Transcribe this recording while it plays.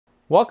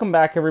Welcome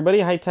back, everybody.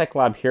 High Tech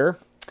Lab here.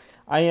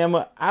 I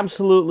am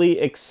absolutely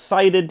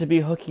excited to be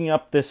hooking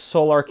up this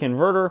Sol-Ark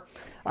inverter.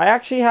 I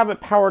actually have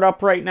it powered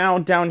up right now.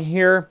 Down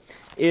here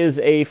is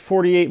a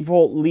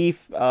 48-volt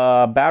leaf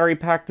battery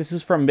pack. This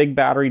is from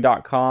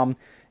bigbattery.com.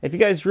 If you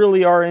guys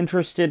really are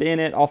interested in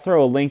it, I'll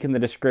throw a link in the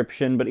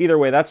description. But either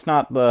way, that's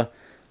not the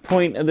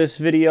point of this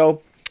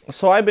video.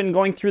 So I've been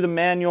going through the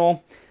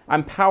manual.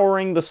 I'm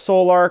powering the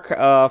Sol-Ark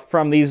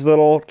from these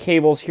little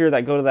cables here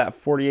that go to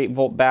that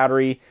 48-volt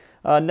battery.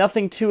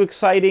 Nothing too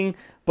exciting,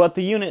 but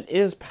the unit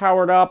is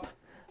powered up.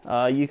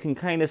 You can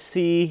kind of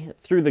see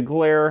through the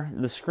glare,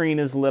 the screen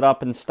is lit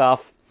up and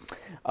stuff.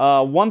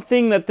 One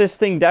thing that this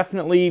thing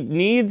definitely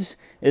needs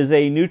is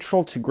a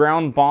neutral to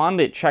ground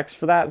bond. It checks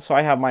for that, so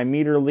I have my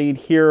meter lead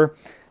here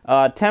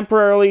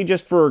temporarily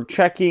just for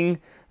checking,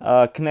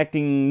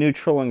 connecting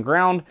neutral and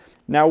ground.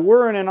 Now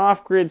we're in an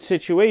off-grid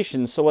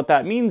situation, so what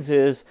that means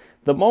is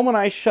the moment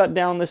I shut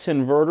down this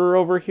inverter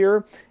over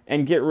here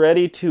and get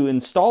ready to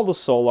install the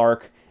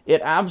Sol-Ark, it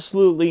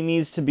absolutely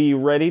needs to be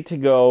ready to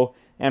go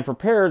and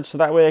prepared so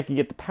that way I can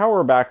get the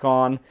power back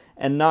on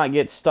and not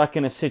get stuck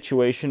in a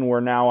situation where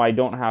now I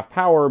don't have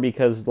power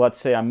because let's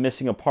say I'm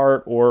missing a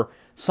part or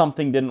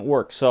something didn't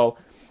work. So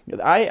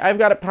I've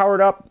got it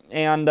powered up,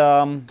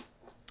 and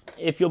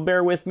if you'll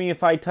bear with me,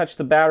 if I touch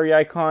the battery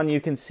icon,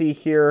 you can see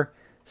here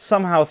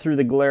somehow through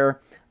the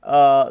glare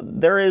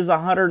there is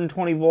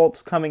 120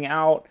 volts coming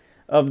out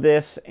of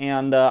this,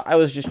 and I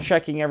was just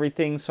checking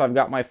everything, so I've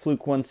got my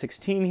Fluke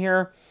 116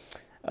 here.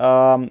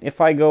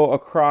 If I go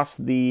across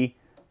the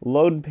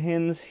load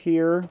pins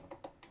here,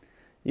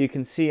 you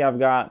can see I've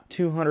got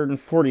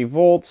 240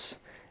 volts,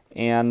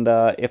 and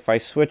if I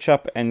switch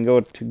up and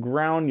go to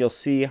ground, you'll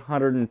see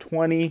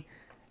 120,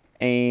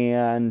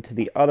 and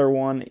the other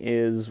one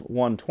is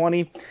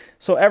 120.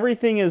 So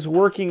everything is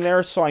working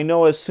there, so I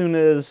know as soon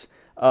as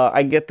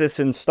I get this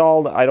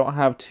installed, I don't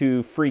have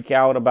to freak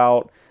out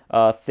about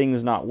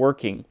things not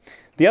working.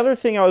 The other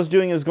thing I was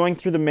doing is going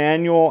through the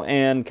manual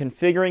and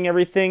configuring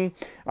everything.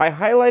 I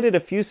highlighted a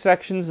few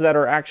sections that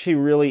are actually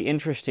really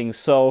interesting.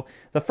 So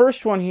the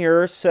first one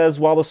here says,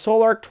 while the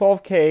Sol-Ark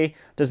 12K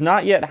does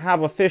not yet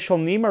have official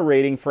NEMA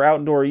rating for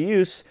outdoor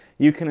use,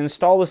 you can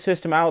install the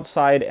system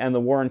outside and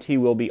the warranty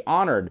will be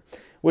honored,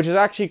 which is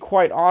actually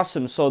quite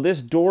awesome. So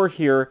this door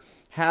here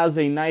has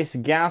a nice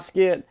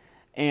gasket,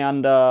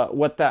 and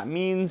what that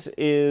means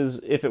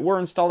is if it were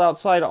installed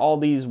outside, all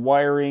these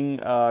wiring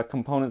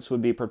components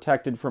would be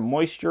protected from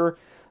moisture.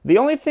 The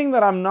only thing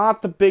that I'm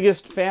not the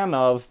biggest fan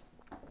of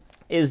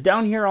is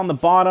down here on the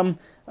bottom,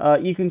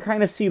 you can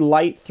kind of see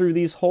light through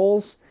these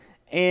holes,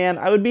 and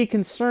I would be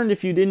concerned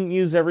if you didn't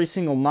use every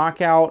single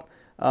knockout,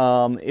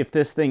 if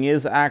this thing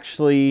is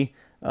actually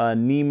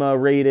NEMA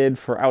rated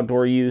for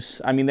outdoor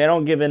use. I mean, they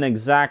don't give an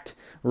exact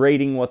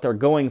rating what they're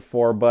going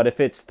for, but if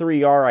it's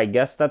 3R, I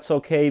guess that's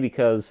okay,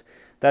 because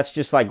that's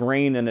just like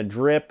rain and a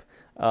drip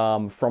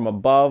from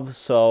above.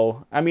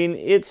 So, I mean,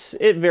 it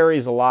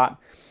varies a lot.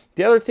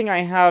 The other thing I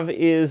have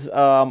is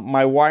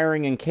my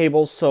wiring and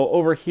cables. So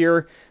over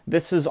here,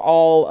 this is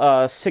all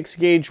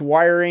 6-gauge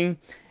wiring.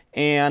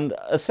 And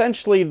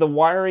essentially the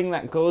wiring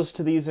that goes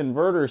to these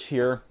inverters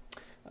here,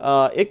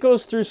 it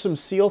goes through some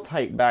seal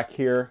tight back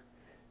here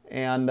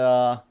and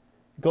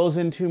goes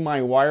into my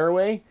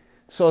wireway.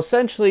 So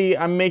essentially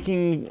I'm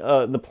making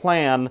the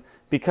plan.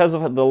 Because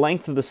of the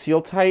length of the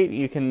seal tight,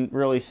 you can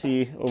really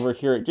see over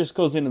here, it just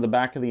goes into the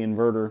back of the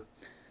inverter.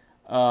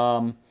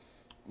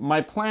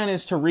 My plan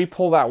is to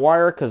re-pull that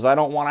wire because I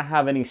don't want to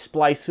have any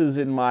splices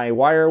in my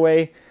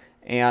wireway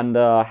and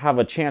have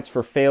a chance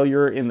for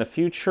failure in the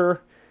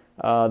future,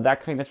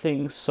 that kind of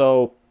thing.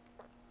 So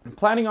I'm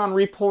planning on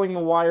re-pulling the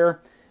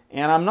wire,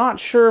 and I'm not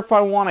sure if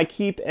I want to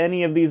keep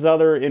any of these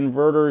other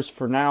inverters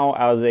for now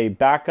as a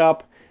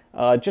backup.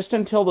 Just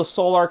until the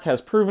Sol-Ark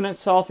has proven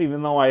itself,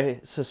 even though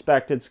I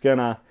suspect it's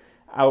gonna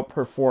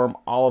outperform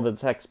all of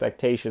its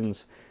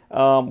expectations.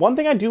 One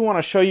thing I do want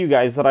to show you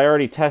guys that I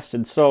already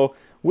tested. So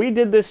we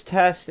did this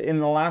test in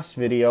the last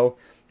video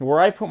where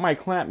I put my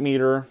clamp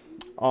meter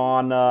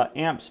on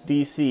amps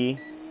DC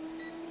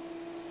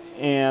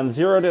and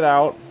zeroed it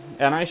out,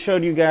 and I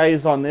showed you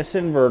guys on this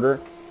inverter.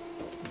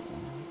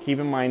 Keep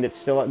in mind it's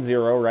still at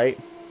 0, right?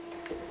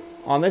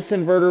 On this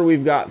inverter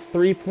we've got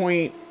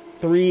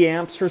 3.3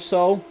 amps or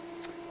so.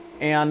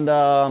 And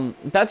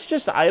that's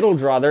just idle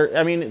draw there.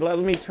 I mean, let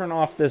me turn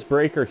off this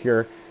breaker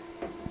here,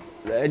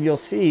 and you'll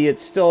see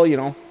it's still, you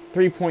know,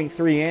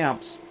 3.3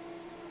 amps.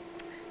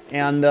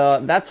 And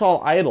that's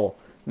all idle.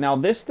 Now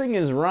this thing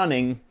is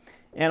running,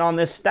 and on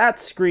this stats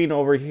screen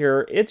over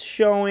here, it's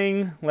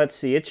showing, let's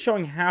see, it's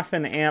showing half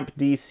an amp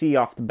DC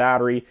off the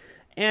battery,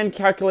 and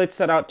calculates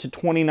that out to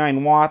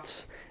 29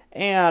 watts.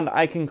 And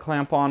I can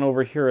clamp on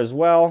over here as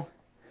well.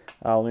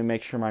 Let me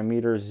make sure my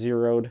meter is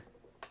zeroed.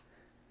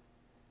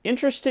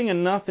 Interesting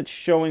enough, it's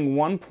showing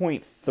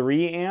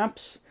 1.3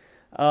 amps,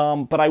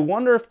 but I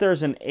wonder if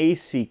there's an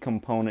AC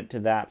component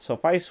to that. So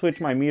if I switch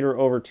my meter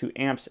over to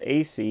amps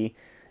AC,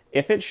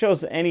 if it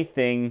shows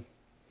anything,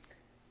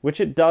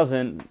 which it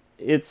doesn't,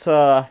 it's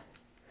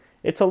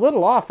it's a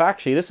little off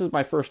actually. This is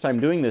my first time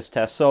doing this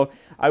test, so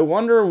I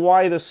wonder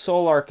why the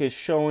Sol-Ark is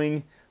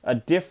showing a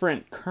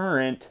different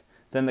current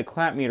than the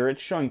clamp meter.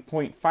 It's showing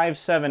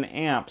 0.57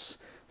 amps,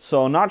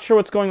 so not sure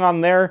what's going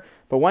on there,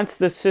 but once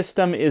this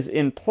system is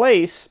in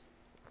place,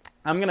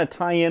 I'm going to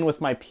tie in with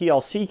my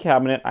PLC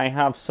cabinet. I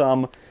have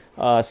some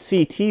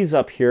CTs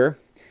up here,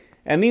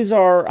 and these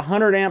are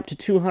 100 amp to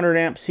 200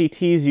 amp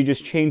CTs. You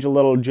just change a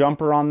little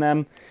jumper on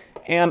them,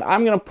 and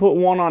I'm going to put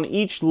one on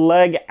each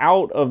leg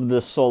out of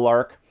the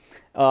Sol-Ark,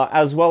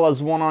 as well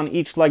as one on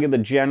each leg of the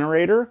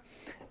generator.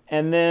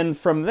 And then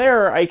from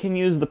there, I can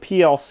use the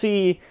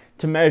PLC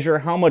to measure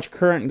how much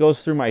current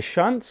goes through my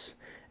shunts.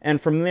 And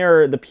from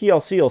there, the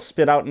PLC will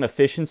spit out an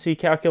efficiency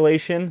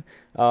calculation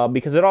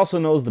because it also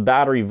knows the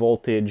battery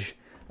voltage,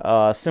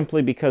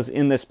 simply because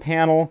in this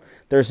panel,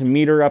 there's a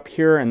meter up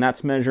here, and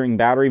that's measuring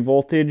battery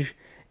voltage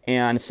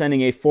and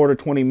sending a 4 to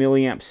 20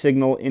 milliamp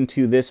signal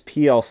into this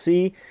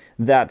PLC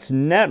that's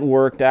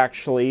networked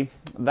actually.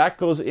 That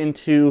goes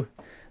into,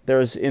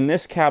 there's in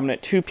this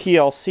cabinet 2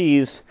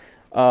 PLCs.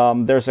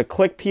 There's a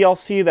click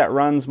PLC that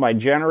runs my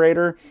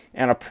generator,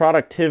 and a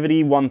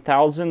productivity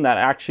 1000 that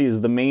actually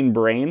is the main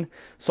brain.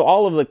 So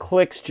all of the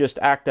clicks just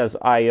act as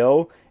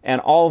I/O,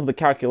 and all of the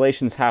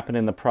calculations happen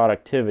in the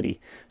productivity.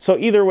 So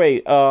either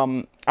way,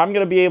 I'm going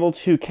to be able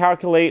to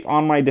calculate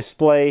on my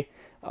display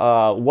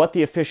what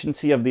the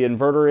efficiency of the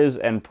inverter is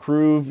and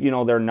prove, you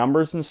know, their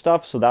numbers and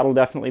stuff. So that'll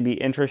definitely be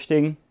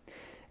interesting.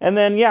 And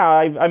then, yeah,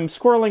 I'm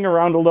squirreling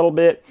around a little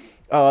bit.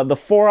 The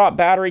 4-aught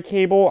battery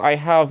cable, I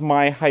have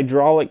my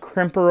hydraulic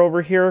crimper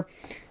over here,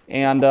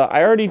 and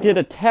I already did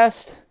a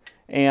test,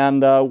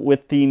 and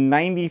with the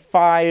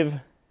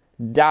 95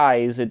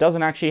 dies, it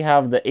doesn't actually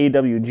have the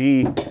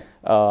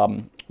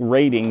AWG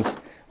ratings,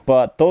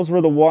 but those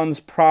were the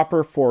ones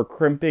proper for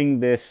crimping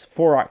this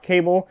 4-aught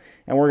cable,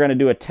 and we're going to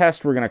do a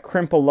test. We're going to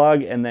crimp a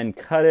lug and then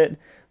cut it,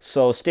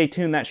 so stay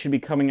tuned. That should be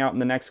coming out in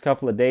the next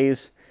couple of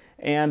days.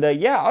 And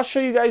yeah, I'll show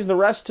you guys the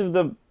rest of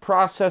the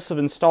process of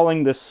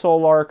installing this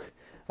Sol-Ark.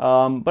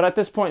 But at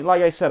this point,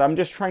 like I said, I'm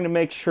just trying to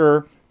make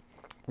sure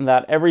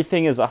that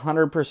everything is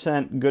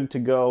 100% good to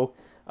go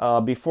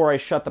before I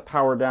shut the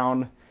power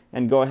down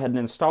and go ahead and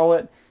install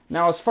it.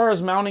 Now, as far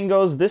as mounting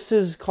goes, this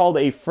is called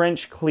a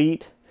French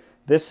cleat.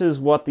 This is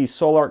what the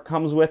Sol-Ark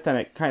comes with, and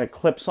it kind of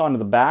clips onto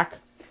the back.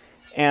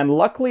 And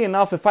luckily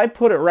enough, if I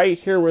put it right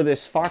here where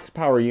this Fox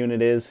power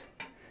unit is,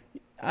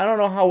 I don't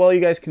know how well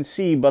you guys can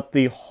see, but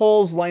the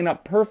holes line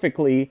up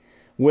perfectly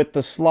with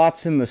the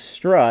slots in the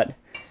strut.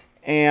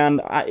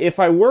 And if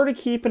I were to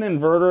keep an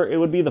inverter, it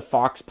would be the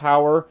Fox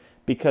Power,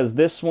 because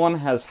this one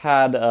has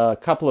had a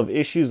couple of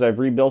issues. I've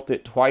rebuilt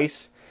it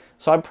twice,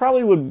 so I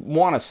probably would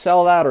want to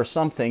sell that or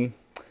something.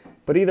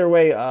 But either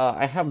way,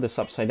 I have this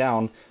upside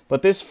down.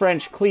 But this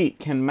French cleat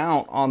can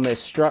mount on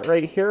this strut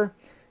right here,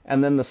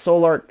 and then the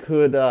Sol-Ark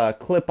could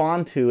clip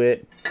onto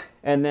it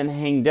and then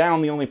hang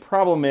down. The only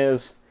problem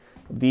is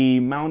the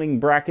mounting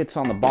brackets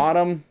on the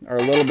bottom are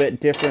a little bit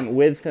different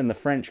width than the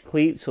French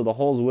cleat, so the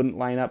holes wouldn't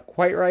line up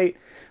quite right.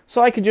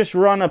 So I could just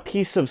run a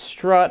piece of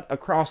strut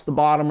across the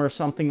bottom or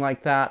something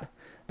like that.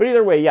 But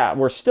either way, yeah,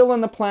 we're still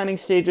in the planning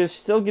stages,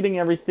 still getting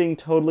everything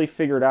totally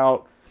figured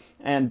out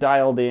and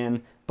dialed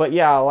in. But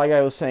yeah, like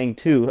I was saying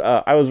too,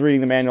 I was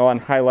reading the manual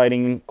and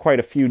highlighting quite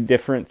a few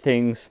different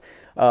things,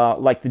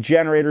 like the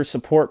generator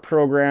support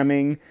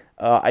programming.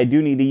 I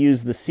do need to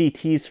use the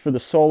CTs for the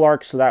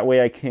Sol-Ark, so that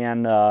way I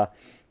can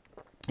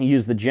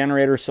use the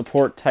generator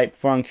support type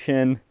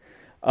function.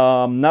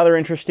 Another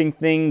interesting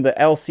thing, the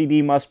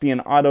LCD must be in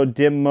auto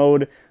dim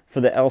mode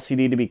for the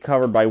LCD to be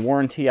covered by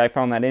warranty. I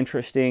found that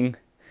interesting.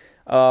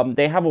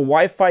 They have a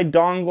Wi-Fi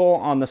dongle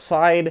on the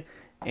side,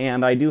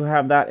 and I do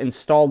have that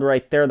installed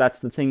right there. That's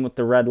the thing with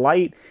the red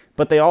light.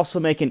 But they also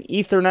make an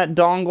Ethernet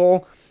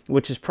dongle,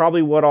 which is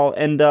probably what I'll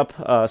end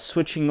up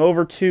switching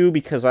over to,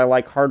 because I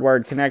like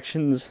hardwired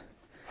connections.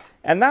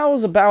 And that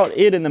was about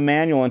it in the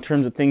manual in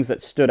terms of things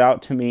that stood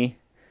out to me.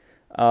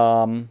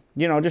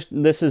 You know, just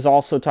this is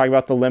also talking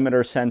about the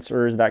limiter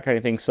sensors, that kind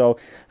of thing. So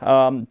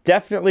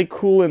definitely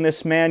cool in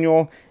this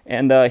manual.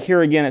 And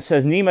here again it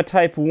says NEMA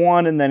type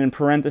 1, and then in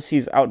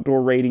parentheses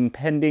outdoor rating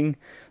pending.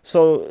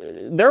 So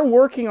they're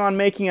working on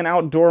making an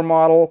outdoor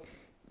model.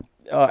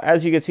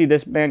 As you can see,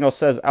 this manual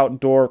says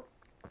outdoor.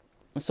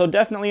 So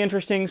definitely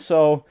interesting.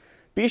 So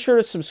be sure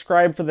to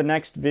subscribe for the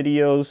next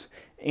videos.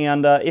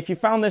 And if you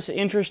found this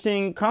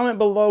interesting, comment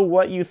below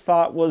what you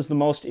thought was the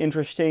most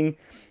interesting.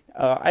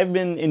 I've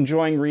been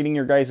enjoying reading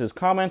your guys'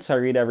 comments. I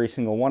read every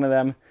single one of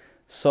them.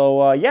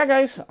 So yeah,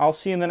 guys, I'll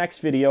see you in the next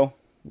video.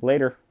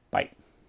 Later.